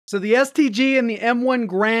So the STG and the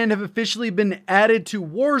M1Garand have officially been added to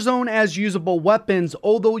Warzone as usable weapons.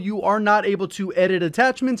 Although you are not able to edit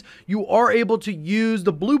attachments, you are able to use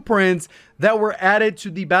the blueprints that were added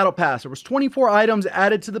to the battle pass. There was 24 items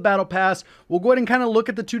added to the battle pass. We'll go ahead and kind of look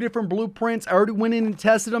at the two different blueprints. I already went in and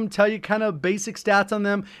tested them, tell you kind of basic stats on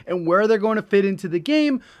them and where they're going to fit into the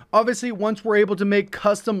game. Obviously, once we're able to make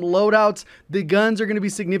custom loadouts, the guns are going to be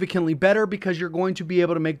significantly better because you're going to be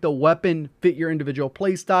able to make the weapon fit your individual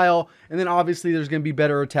play style. And then obviously there's going to be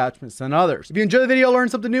better attachments than others. If you enjoyed the video, learned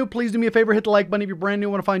something new, please do me a favor, hit the like button if you're brand new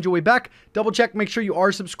and want to find your way back. Double check, make sure you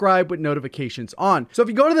are subscribed with notifications on. So if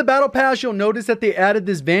you go to the battle pass, you'll notice that they added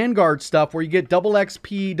this Vanguard stuff where you get double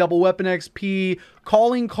XP, double weapon XP,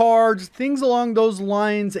 calling cards, things along those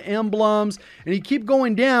lines, emblems, and you keep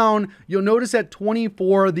going down, you'll notice at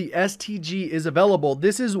 24, the STG is available.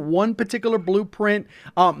 This is one particular blueprint.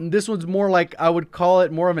 This one's more like, I would call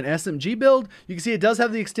it more of an SMG build. You can see it does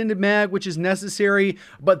have the extended mag, which is necessary,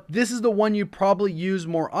 but this is the one you probably use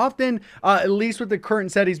more often, at least with the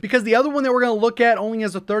current settings, because the other one that we're going to look at only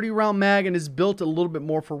has a 30 round mag and is built a little bit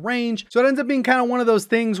more for range. So it ends up being kind of one of those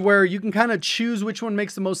things where you can kind of choose which one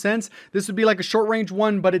makes the most sense. This would be like a short range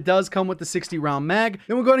one, but it does come with the 60 round mag.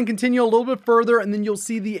 Then we'll go ahead and continue a little bit further, and then you'll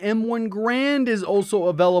see the M1Garand is also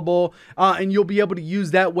available, and you'll be able to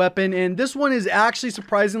use that weapon. And this one is actually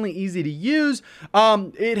surprisingly easy to use.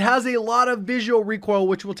 It has a lot of visual recoil,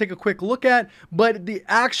 which we'll take a quick look at, but the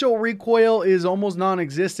actual recoil is almost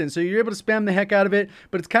non-existent. So you're able to spam the heck out of it,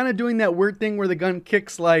 but it's kind of doing that weird thing where the gun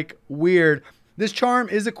kicks like weird. This charm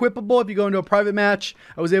is equipable if you go into a private match.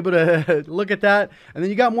 I was able to look at that. And then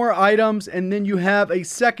you got more items, and then you have a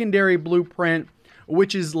secondary blueprint,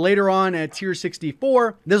 which is later on at tier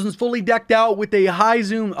 64. This one's fully decked out with a high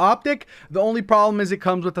zoom optic. The only problem is it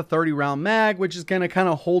comes with a 30 round mag, which is going to kind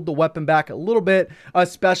of hold the weapon back a little bit,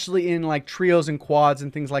 especially in like trios and quads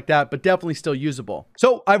and things like that, but definitely still usable.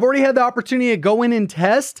 So I've already had the opportunity to go in and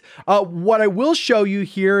test. What I will show you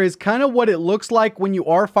here is kind of what it looks like when you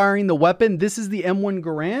are firing the weapon. This is the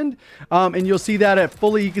M1Garand, and you'll see that at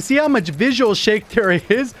fully, you can see how much visual shake there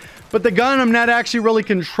is. But the gun, I'm not actually really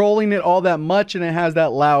controlling it all that much, and it has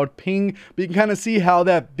that loud ping. But you can kind of see how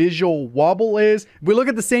that visual wobble is. If we look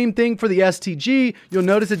at the same thing for the STG, you'll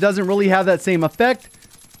notice it doesn't really have that same effect.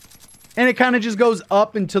 And it kind of just goes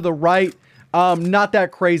up and to the right. Not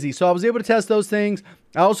that crazy. So I was able to test those things.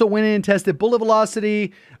 I also went in and tested bullet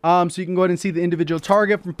velocity. So you can go ahead and see the individual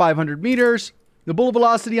target from 500 meters. The bullet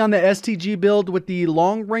velocity on the STG build with the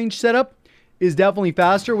long range setup is definitely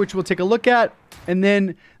faster, which we'll take a look at. And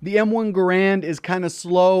then the M1Garand is kind of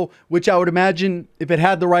slow, which I would imagine if it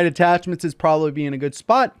had the right attachments, is probably be in a good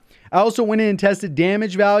spot. I also went in and tested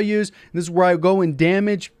damage values. This is where I go and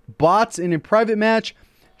damage bots in a private match,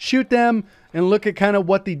 shoot them, and look at kind of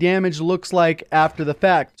what the damage looks like after the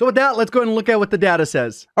fact. So with that, let's go ahead and look at what the data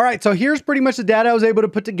says. All right, so here's pretty much the data I was able to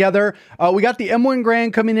put together. We got the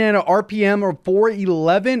M1Garand coming in at RPM of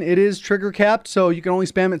 411. It is trigger capped, so you can only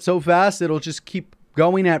spam it so fast. It'll just keep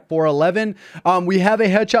going at 411. We have a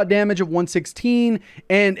headshot damage of 116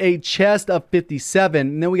 and a chest of 57.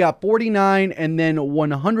 And then we got 49 and then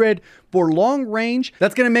 100 for long range.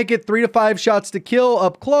 That's going to make it 3 to 5 shots to kill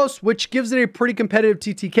up close, which gives it a pretty competitive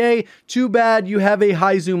TTK. Too bad you have a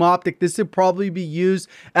high zoom optic. This would probably be used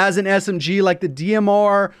as an SMG like the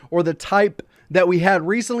DMR or the Type that we had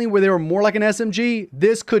recently where they were more like an SMG.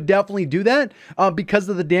 This could definitely do that. Because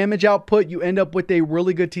of the damage output, you end up with a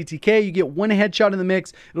really good TTK. You get 1 headshot in the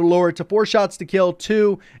mix. It'll lower it to 4 shots to kill,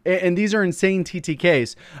 2, and these are insane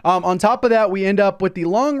TTKs. On top of that, we end up with the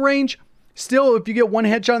long range. Still, if you get 1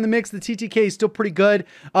 headshot in the mix, the TTK is still pretty good.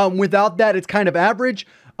 Without that, it's kind of average.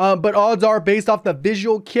 But odds are, based off the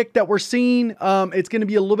visual kick that we're seeing, it's going to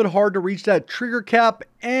be a little bit hard to reach that trigger cap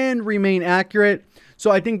and remain accurate. So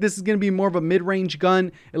I think this is going to be more of a mid-range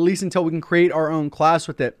gun, at least until we can create our own class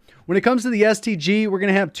with it. When it comes to the STG, we're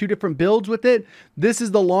going to have 2 different builds with it. This is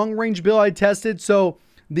the long-range build I tested, so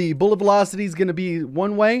the bullet velocity is going to be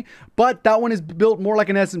one way, but that one is built more like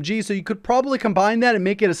an SMG, so you could probably combine that and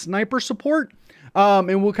make it a sniper support.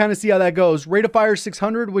 And we'll kind of see how that goes. Rate of fire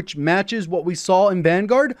 600, which matches what we saw in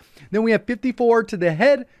Vanguard. Then we have 54 to the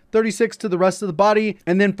head, 36 to the rest of the body,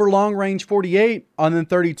 and then for long range 48, and then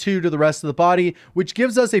 32 to the rest of the body, which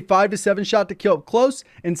gives us a 5 to 7 shot to kill up close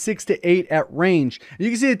and 6 to 8 at range. And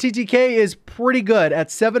you can see the TTK is pretty good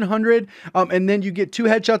at 700, and then you get 2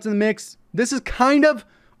 headshots in the mix. This is kind of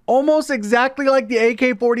almost exactly like the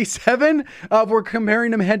AK-47. We're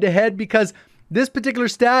comparing them head to head because This particular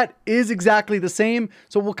stat is exactly the same,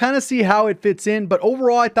 so we'll kind of see how it fits in, but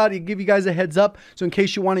overall I thought I'd give you guys a heads up, so in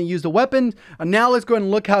case you want to use the weapon. Now let's go ahead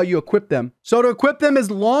and look how you equip them. So to equip them, as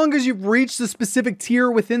long as you've reached the specific tier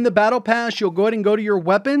within the battle pass, you'll go ahead and go to your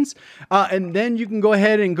weapons, and then you can go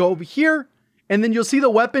ahead and go over here, and then you'll see the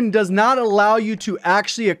weapon does not allow you to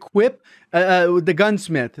actually equip the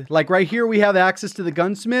gunsmith. Like right here, we have access to the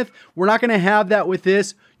gunsmith. We're not going to have that with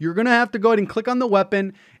this. You're going to have to go ahead and click on the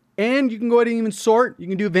weapon, and you can go ahead and even sort. You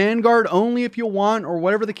can do Vanguard only if you want, or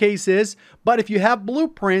whatever the case is. But if you have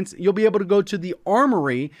blueprints, you'll be able to go to the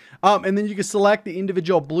armory, and then you can select the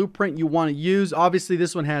individual blueprint you want to use. Obviously,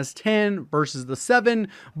 this one has 10 versus the 7,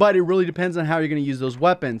 but it really depends on how you're going to use those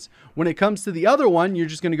weapons. When it comes to the other one, you're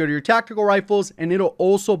just going to go to your tactical rifles, and it'll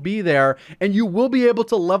also be there, and you will be able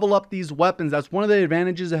to level up these weapons. That's one of the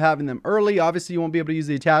advantages of having them early. Obviously, you won't be able to use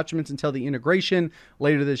the attachments until the integration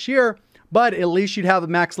later this year, but at least you'd have a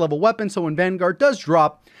max level weapon, so when Vanguard does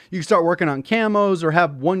drop, you can start working on camos or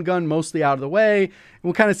have one gun mostly out of the way, and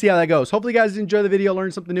we'll kind of see how that goes. Hopefully you guys enjoyed the video,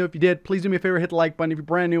 learned something new. If you did, please do me a favor, hit the like button. If you're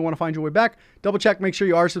brand new and want to find your way back, double check, make sure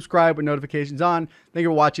you are subscribed with notifications on. Thank you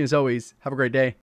for watching. As always, have a great day.